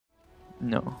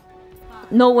No.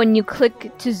 No, when you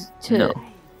click to No.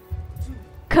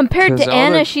 Compared to all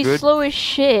Anna, the she's good- slow as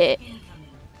shit.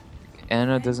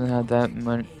 Anna doesn't have that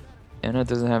much. Anna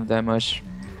doesn't have that much.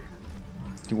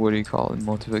 What do you call it?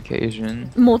 Multiplication.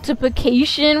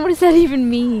 Multiplication? What does that even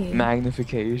mean?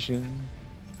 Magnification.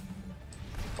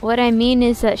 What I mean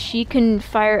is that she can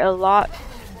fire a lot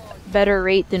better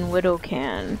rate than Widow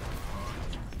can.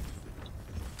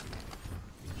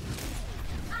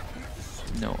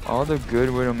 No, all the good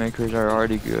Widowmakers are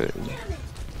already good.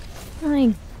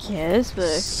 I guess, but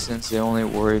Since they only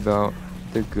worry about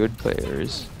the good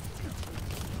players,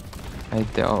 I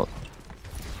doubt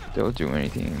they'll do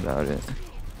anything about it.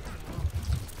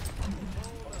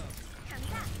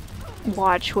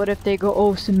 watch, what if they go,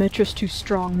 oh, Symmetra's too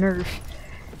strong, nerf.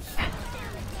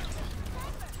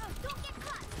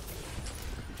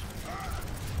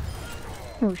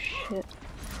 Oh shit.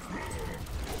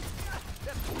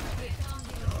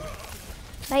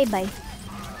 Bye bye.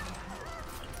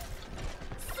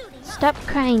 Stop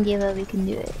crying, Diva, we can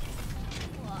do it.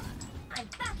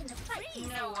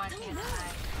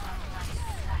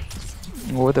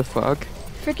 What the fuck?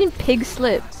 Freaking pig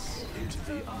slips.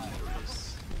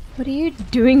 What are you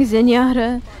doing,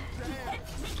 Zenyatta?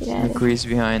 Get out of here. McCree's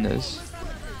behind us.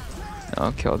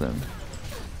 I'll kill them.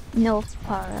 No,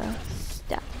 Para.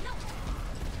 Stop.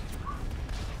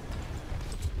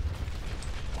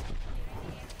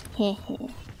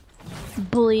 Hehe.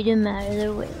 Bullied him out of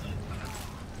the way.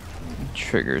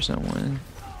 Trigger someone.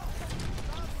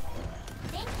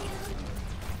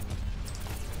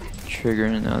 Trigger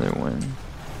another one.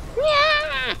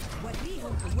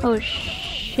 Oh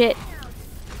shit.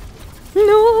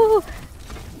 No!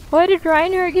 Why did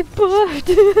Reinhardt get buffed?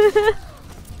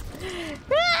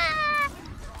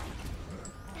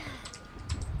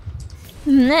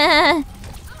 Nah.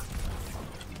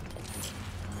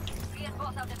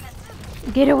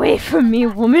 Get away from me,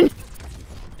 woman.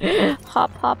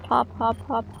 Hop, hop, hop, hop,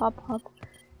 hop, hop, hop.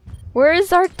 Where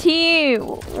is our team?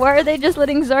 Why are they just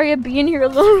letting Zarya be in here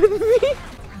alone with me?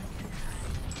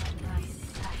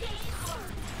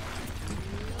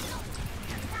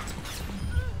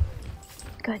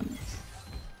 Goodness.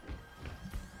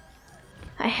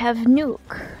 I have nuke.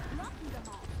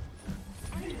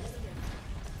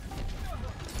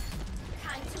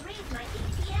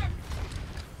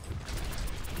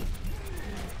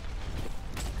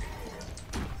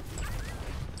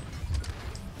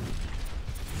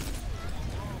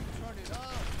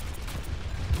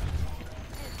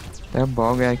 That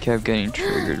ball guy kept getting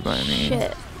triggered by me.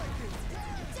 Shit.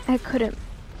 I couldn't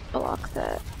block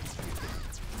that.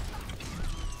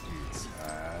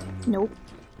 Nope.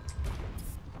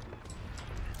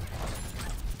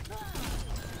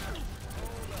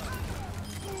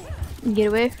 Get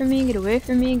away from me, get away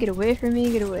from me, get away from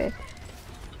me, get away.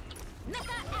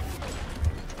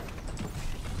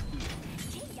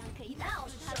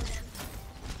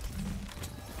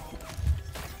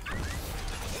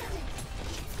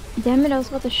 Damn it, I was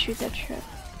about to shoot that trap.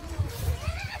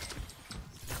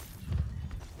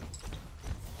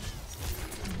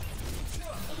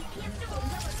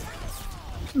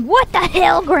 What the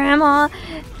hell, Grandma?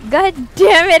 God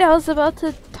damn it, I was about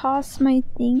to toss my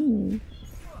thingy.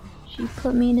 She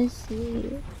put me to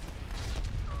sleep.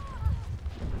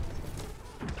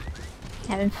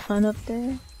 Having fun up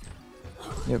there?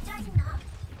 Yep.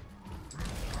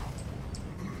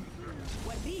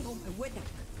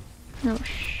 Oh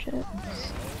shit.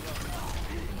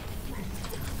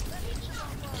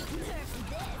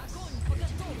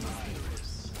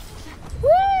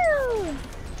 Woo!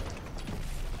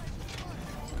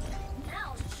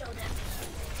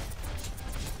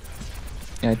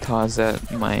 I tossed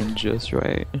that mine just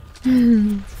right.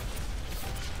 It's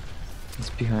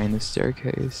behind the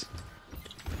staircase.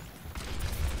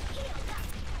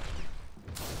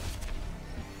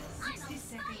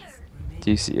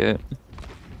 Do you see it?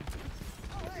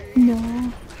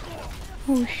 No.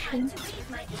 Oh shit.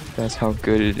 That's how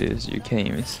good it is. You can't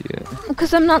even see it.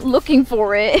 Because I'm not looking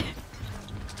for it.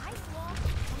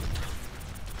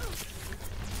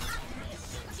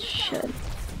 Shit.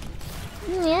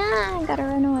 Yeah, I gotta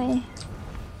run away.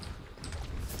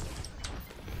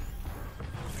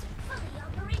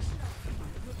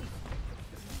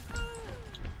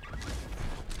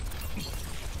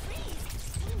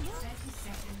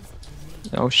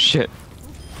 Oh shit.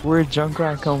 Where'd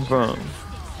Junkrat come from?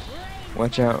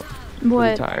 Watch out.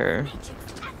 What? Retire.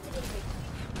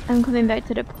 I'm coming back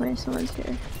to the point someone's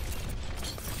here.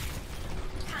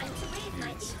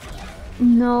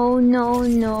 No, no,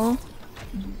 no.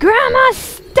 Grandma,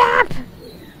 stop!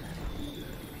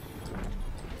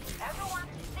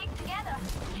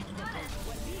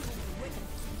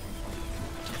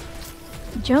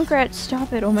 Junkrat,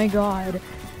 stop it! Oh my god.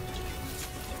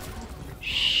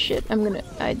 Shit,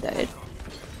 I died.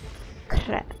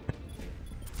 Crap.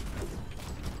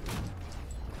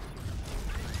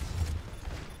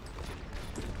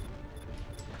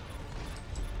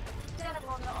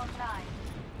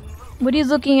 What are you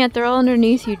looking at? They're all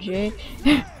underneath you, Jay.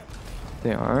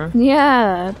 They are?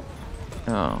 Yeah.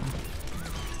 Oh.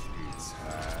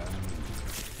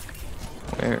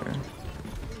 Where?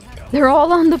 They're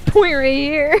all on the point right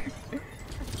here.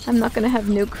 I'm not gonna have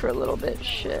nuke for a little bit.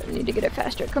 Shit, I need to get it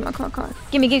faster. Come on, come on, come on.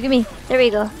 Gimme, gimme, gimme. There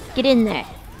we go. Get in there.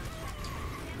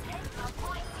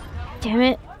 Damn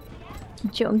it.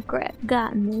 Junkrat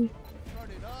got me.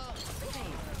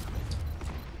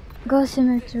 Go,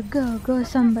 Symmetra, go. Go,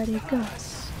 somebody, go.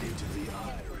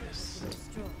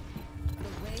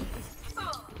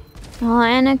 Oh,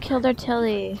 Anna killed our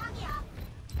Tilly.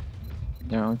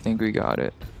 I don't think we got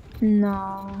it.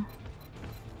 No.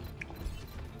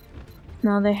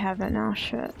 No, they haven't now.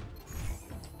 Shit.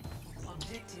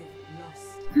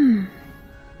 Hmm.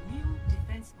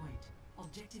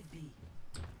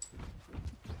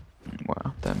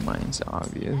 Wow, that mine's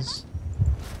obvious.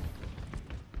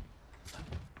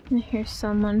 I hear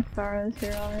someone Farah's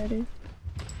here already.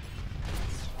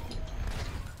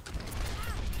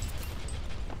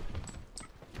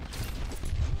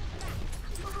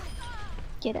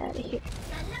 Get out of here.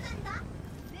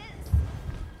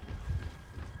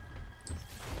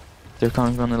 They're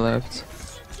coming from the left.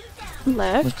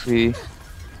 Left? McCree.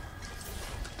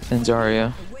 And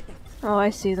Zarya. Oh,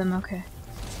 I see them. Okay.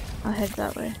 I'll head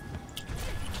that way.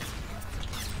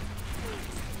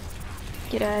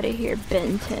 Get out of here,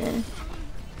 Benton.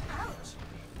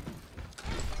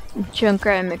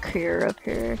 Junkrat and McCree are up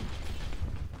here.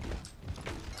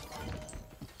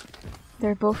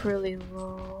 They're both really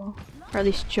low. Or at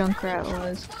least Junkrat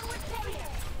was.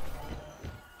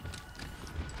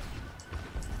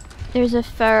 There's a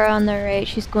Farah on the right.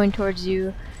 She's going towards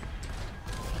you.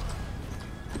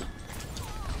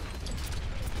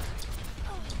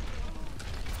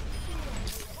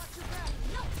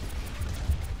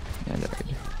 I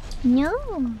died.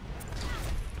 No.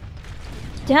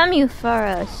 Damn you,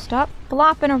 Farah. Stop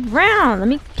flopping around. Let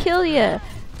me kill you.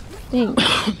 Thanks.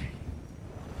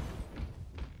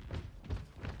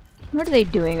 What are they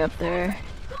doing up there?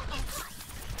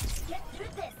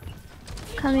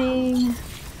 Coming.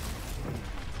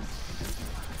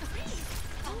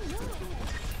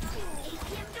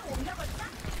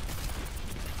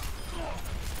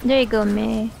 There you go,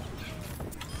 May.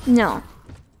 No.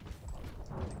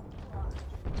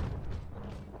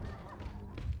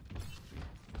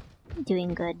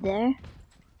 Doing good there.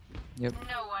 Yep.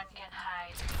 No one can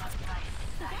hide from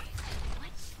my sight.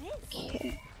 What's this?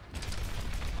 Okay.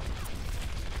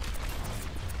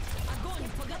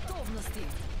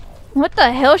 What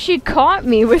the hell? She caught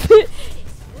me with it.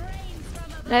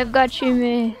 I've got you,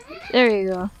 May. There you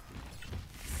go.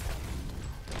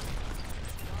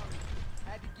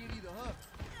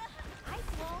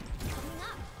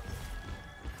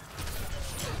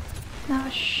 Oh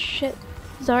shit.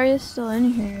 Zarya's still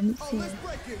in here. I didn't see her.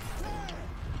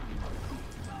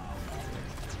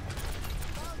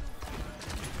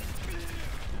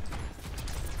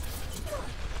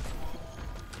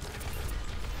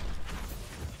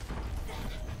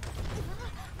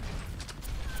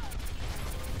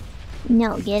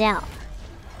 No, get out.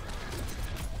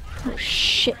 Oh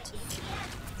shit.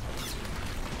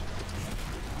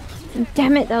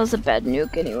 Damn it, that was a bad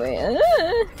nuke anyway.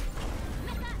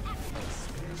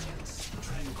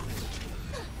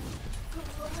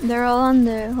 They're all on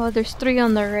the... Oh, there's 3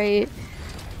 on the right.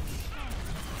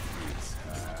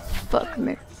 Fuck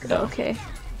me. Okay.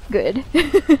 Good.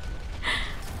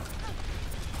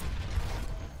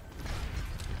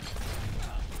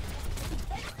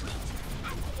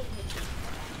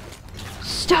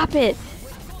 Stop it!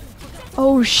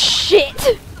 Oh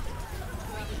shit!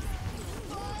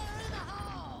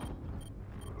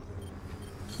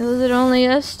 Was it only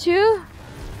us two?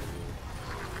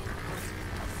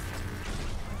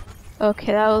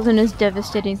 Okay, that wasn't as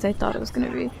devastating as I thought it was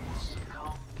gonna be.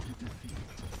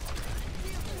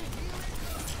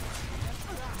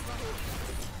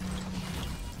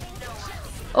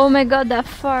 Oh my god, that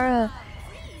Farah!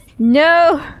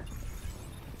 No!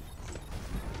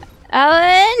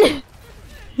 Alan!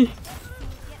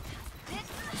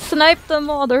 Snipe them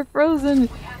all, they're frozen.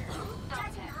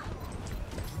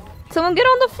 Someone get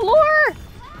on the floor!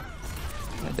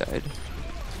 I died.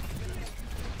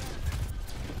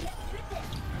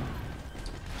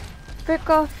 Frick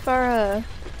off, Farah.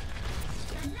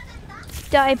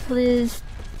 Die, please.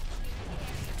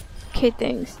 Okay,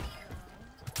 thanks.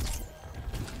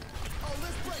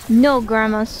 No,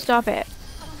 Grandma, stop it.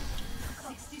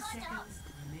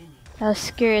 I was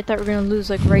scared. I thought we were gonna lose,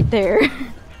 like, right there.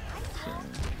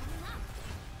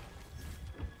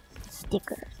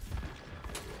 Sticker.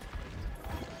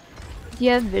 Do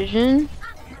you have vision?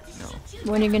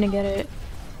 No. When are you gonna get it?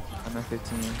 I'm at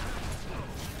 15.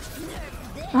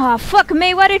 Ah, fuck,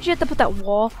 May, why did you have to put that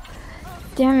wall?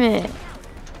 Damn it.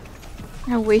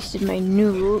 I wasted my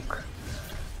nuke.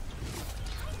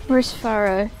 Where's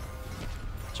Farah?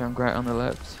 Jump right on the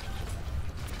left.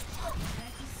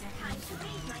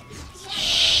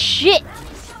 Shit!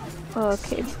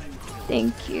 Okay.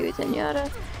 Thank you,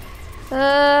 Zenyatta.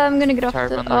 I'm gonna get off Tarp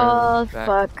the. on the Oh, back.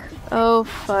 fuck. Oh,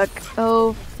 fuck.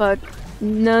 Oh, fuck.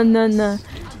 No, no, no.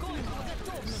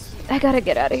 I gotta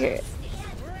get out of here.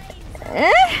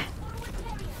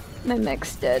 My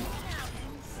mech's dead.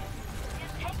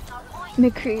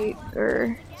 McCree,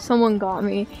 or someone got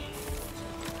me.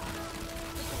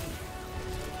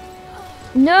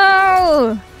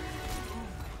 No!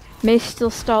 May's still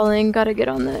stalling, gotta get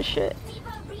on that shit.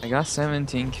 I got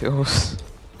 17 kills.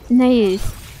 Nice.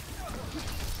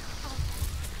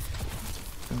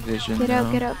 Vision Get now.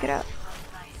 out, get out, get out.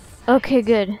 Okay,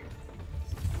 good.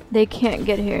 They can't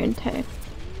get here in time.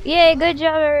 Yay, good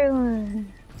job,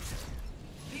 everyone.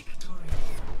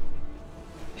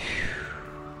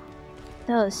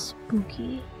 That was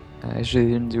spooky. I actually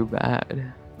didn't do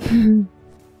bad.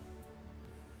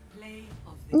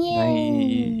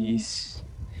 Yay! Nice.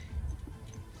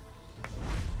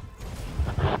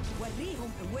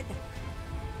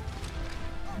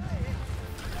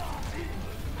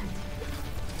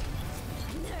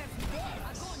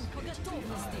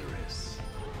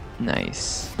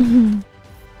 Nice. I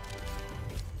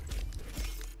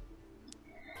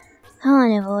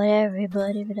wanna vote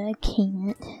everybody, but I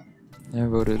can't. I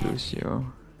voted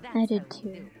Lucio. I did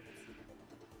too.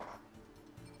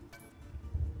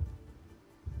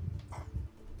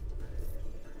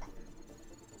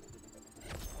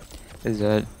 Is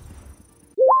that